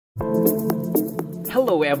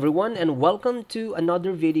Hello everyone and welcome to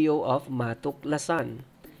another video of Matuklasan.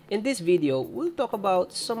 In this video, we'll talk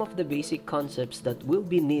about some of the basic concepts that we'll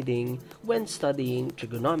be needing when studying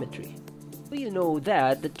trigonometry. You know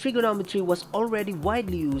that the trigonometry was already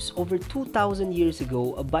widely used over 2,000 years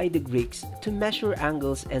ago by the Greeks to measure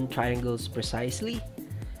angles and triangles precisely,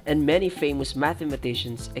 and many famous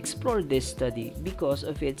mathematicians explored this study because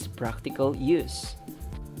of its practical use.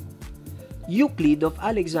 Euclid of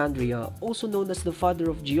Alexandria, also known as the father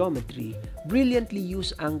of geometry, brilliantly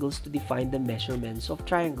used angles to define the measurements of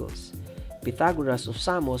triangles. Pythagoras of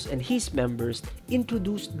Samos and his members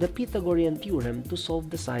introduced the Pythagorean theorem to solve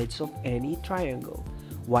the sides of any triangle,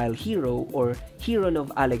 while Hero or Heron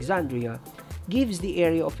of Alexandria gives the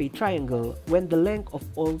area of a triangle when the length of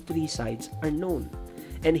all three sides are known,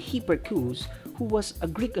 and Hipparchus, who was a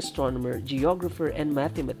Greek astronomer, geographer, and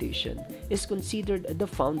mathematician, is considered the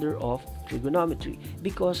founder of trigonometry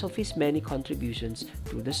because of his many contributions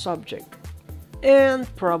to the subject. And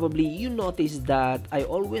probably you noticed that I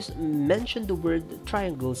always mention the word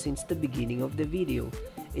triangle since the beginning of the video.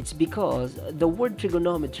 It's because the word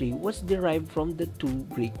trigonometry was derived from the two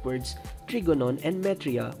Greek words trigonon and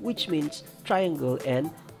metria, which means triangle and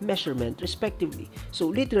measurement respectively. So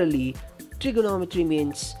literally, trigonometry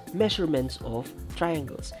means measurements of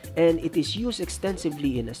triangles, and it is used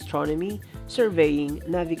extensively in astronomy, surveying,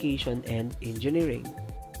 navigation, and engineering.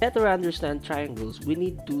 To better understand triangles, we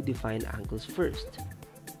need to define angles first.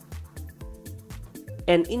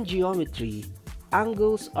 And in geometry,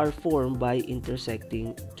 angles are formed by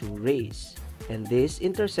intersecting two rays, and this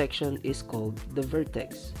intersection is called the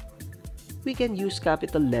vertex. We can use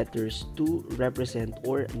capital letters to represent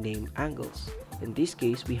or name angles. In this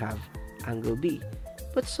case, we have angle B,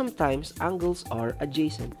 but sometimes angles are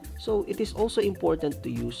adjacent, so it is also important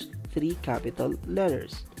to use three capital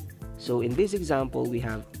letters. So in this example, we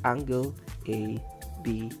have angle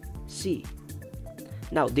ABC.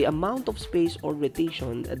 Now, the amount of space or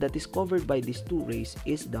rotation that is covered by these two rays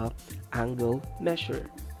is the angle measure.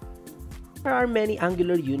 There are many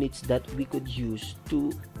angular units that we could use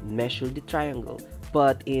to measure the triangle,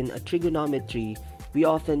 but in trigonometry, we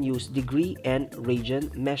often use degree and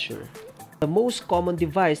radian measure. The most common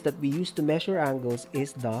device that we use to measure angles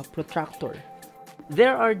is the protractor.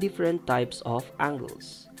 There are different types of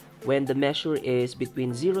angles. When the measure is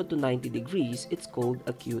between 0 to 90 degrees, it's called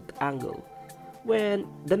acute angle. When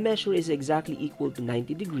the measure is exactly equal to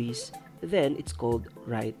 90 degrees, then it's called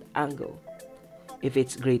right angle. If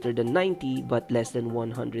it's greater than 90 but less than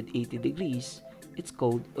 180 degrees, it's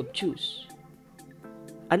called obtuse.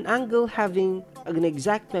 An angle having an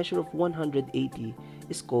exact measure of 180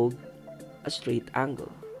 is called a straight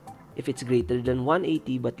angle. If it's greater than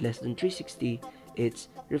 180 but less than 360, it's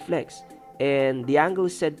reflex. And the angle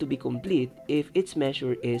is said to be complete if its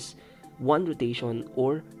measure is one rotation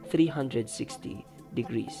or 360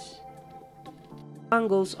 degrees.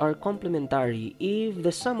 Angles are complementary if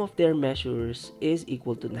the sum of their measures is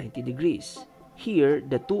equal to 90 degrees. Here,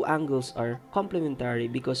 the two angles are complementary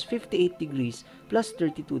because 58 degrees plus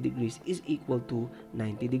 32 degrees is equal to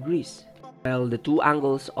 90 degrees. While the two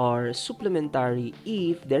angles are supplementary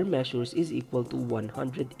if their measures is equal to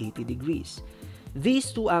 180 degrees.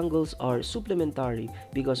 These two angles are supplementary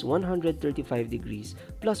because 135 degrees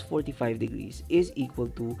plus 45 degrees is equal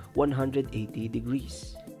to 180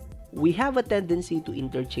 degrees. We have a tendency to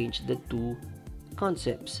interchange the two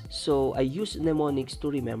concepts, so I use mnemonics to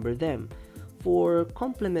remember them. For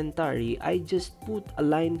complementary, I just put a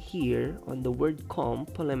line here on the word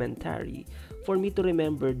complementary for me to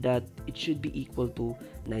remember that it should be equal to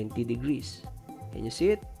 90 degrees. Can you see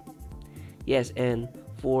it? Yes, and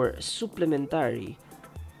for supplementary,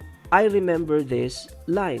 I remember this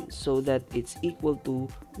line so that it's equal to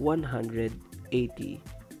 180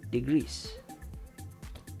 degrees.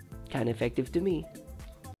 Kind of effective to me.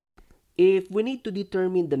 If we need to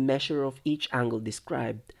determine the measure of each angle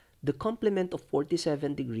described, the complement of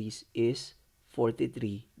 47 degrees is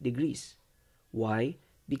 43 degrees. Why?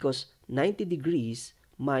 Because 90 degrees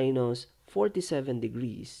minus 47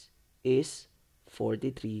 degrees is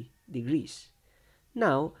 43 degrees.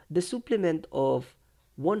 Now, the supplement of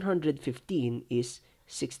 115 is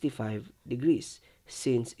 65 degrees.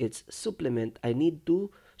 Since it's supplement, I need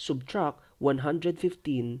to subtract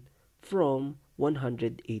 115 from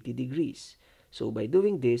 180 degrees. So by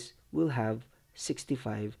doing this, we'll have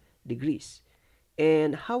 65 degrees.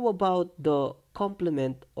 And how about the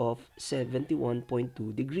complement of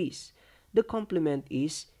 71.2 degrees? The complement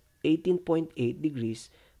is 18.8 degrees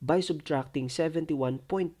by subtracting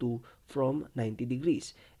 71.2 from 90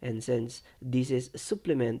 degrees. And since this is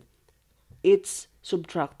supplement, it's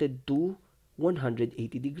subtracted to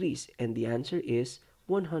 180 degrees? And the answer is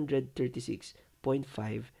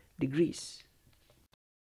 136.5 degrees.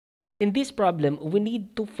 In this problem, we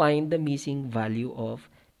need to find the missing value of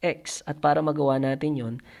x. At para magawa natin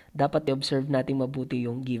yon, dapat i-observe natin mabuti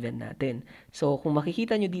yung given natin. So, kung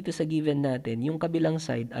makikita nyo dito sa given natin, yung kabilang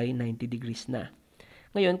side ay 90 degrees na.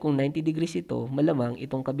 Ngayon, kung 90 degrees ito, malamang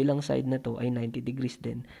itong kabilang side na to ay 90 degrees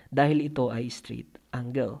din dahil ito ay straight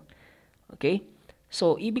angle. Okay?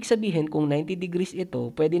 So, ibig sabihin, kung 90 degrees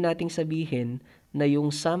ito, pwede nating sabihin na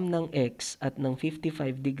yung sum ng x at ng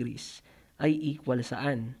 55 degrees ay equal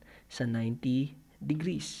saan? Sa 90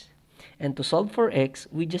 degrees. And to solve for x,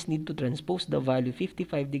 we just need to transpose the value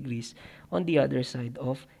 55 degrees on the other side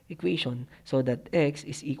of equation so that x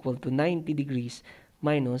is equal to 90 degrees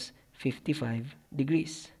minus 55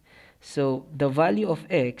 degrees. So, the value of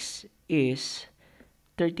x is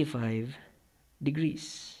 35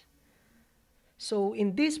 degrees. So,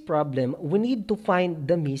 in this problem, we need to find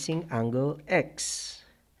the missing angle x.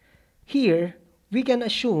 Here, we can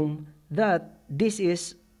assume that this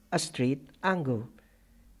is a straight angle.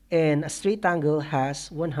 And a straight angle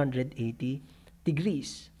has 180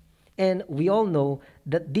 degrees. And we all know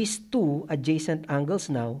that these two adjacent angles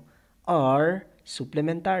now are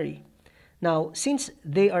supplementary. Now, since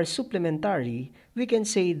they are supplementary, we can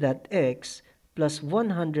say that x plus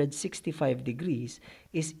 165 degrees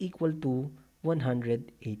is equal to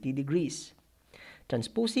 180 degrees.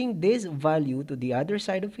 Transposing this value to the other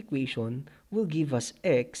side of equation will give us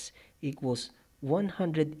x equals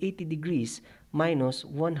 180 degrees minus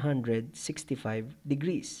 165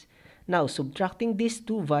 degrees. Now, subtracting these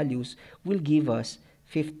two values will give us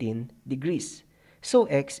 15 degrees. So,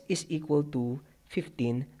 x is equal to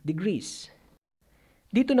 15 degrees.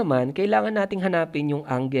 Dito naman, kailangan nating hanapin yung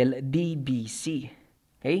angle DBC.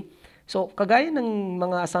 Okay? So, kagaya ng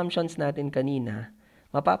mga assumptions natin kanina,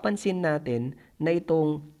 mapapansin natin na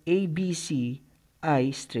itong ABC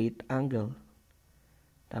ay straight angle.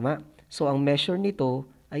 Tama? So, ang measure nito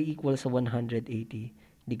ay equal sa 180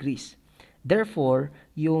 degrees. Therefore,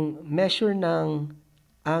 yung measure ng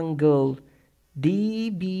angle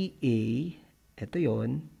DBA, ito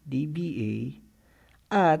yon, DBA,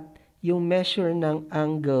 at yung measure ng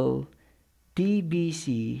angle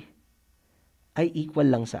DBC ay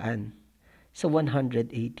equal lang saan? Sa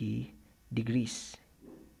 180 degrees.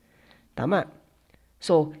 Tama?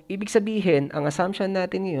 So, ibig sabihin, ang assumption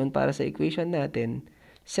natin ngayon para sa equation natin,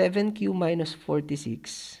 7q minus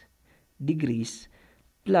 46 degrees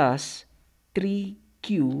plus 3q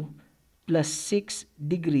plus 6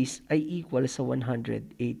 degrees ay equal sa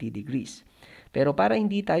 180 degrees. Pero para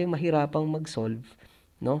hindi tayo mahirapang mag-solve,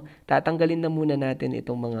 no, tatanggalin na muna natin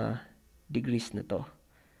itong mga degrees na to.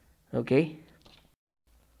 Okay?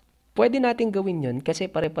 Pwede natin gawin yon kasi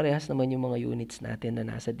pare-parehas naman yung mga units natin na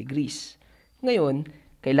nasa degrees. Ngayon,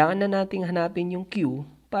 kailangan na nating hanapin yung q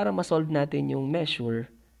para ma-solve natin yung measure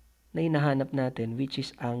na hinahanap natin, which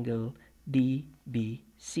is angle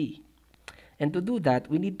DBC. And to do that,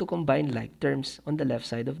 we need to combine like terms on the left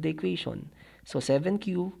side of the equation. So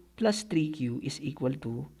 7q plus 3q is equal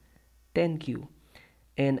to 10q.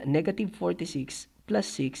 And negative 46 plus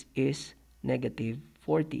 6 is negative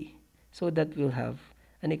 40. So that will have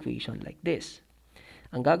an equation like this.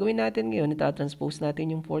 Ang gagawin natin ngayon, itatranspose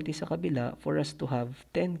natin yung 40 sa kabila for us to have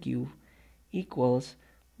 10q equals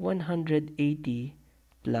 180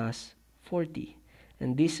 plus 40.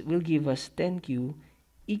 And this will give us 10q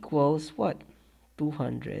equals what?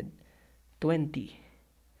 220.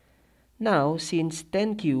 Now, since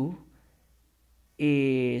 10q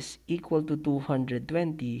is equal to 220,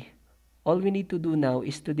 all we need to do now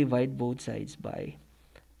is to divide both sides by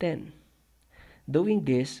 10. Doing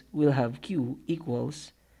this, we'll have q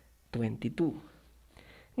equals 22.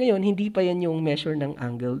 Ngayon, hindi pa yan yung measure ng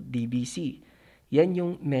angle DBC. Yan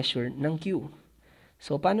yung measure ng Q.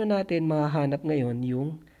 So, paano natin mahahanap ngayon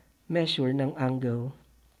yung measure ng angle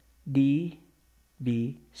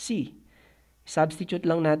DBC? Substitute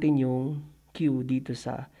lang natin yung Q dito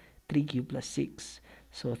sa 3Q plus 6.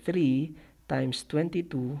 So, 3 times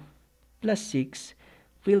 22 plus 6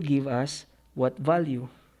 will give us what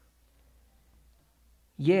value?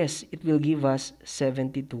 Yes, it will give us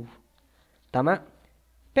 72. Tama?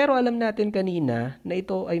 Pero alam natin kanina na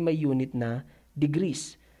ito ay may unit na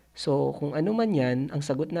degrees. So, kung ano man yan, ang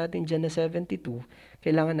sagot natin dyan na 72,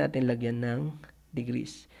 kailangan natin lagyan ng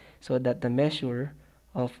degrees. So that the measure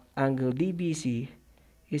of angle DBC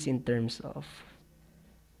is in terms of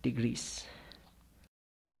degrees.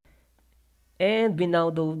 And we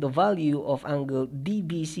now know the value of angle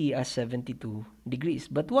DBC as 72 degrees.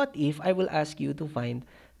 But what if I will ask you to find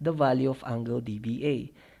the value of angle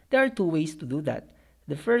DBA? There are two ways to do that.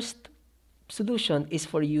 The first solution is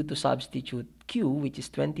for you to substitute Q, which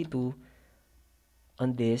is 22,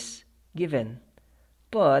 on this given.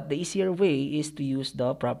 But the easier way is to use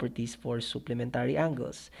the properties for supplementary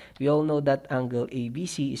angles. We all know that angle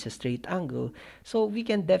ABC is a straight angle, so we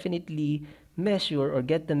can definitely measure or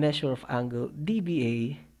get the measure of angle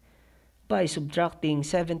DBA by subtracting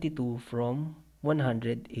 72 from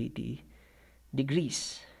 180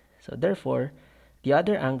 degrees. So therefore, the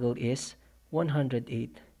other angle is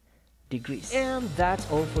 108 degrees. And that's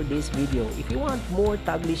all for this video. If you want more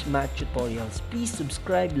Taglish math tutorials, please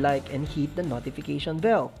subscribe, like, and hit the notification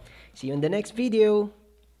bell. See you in the next video.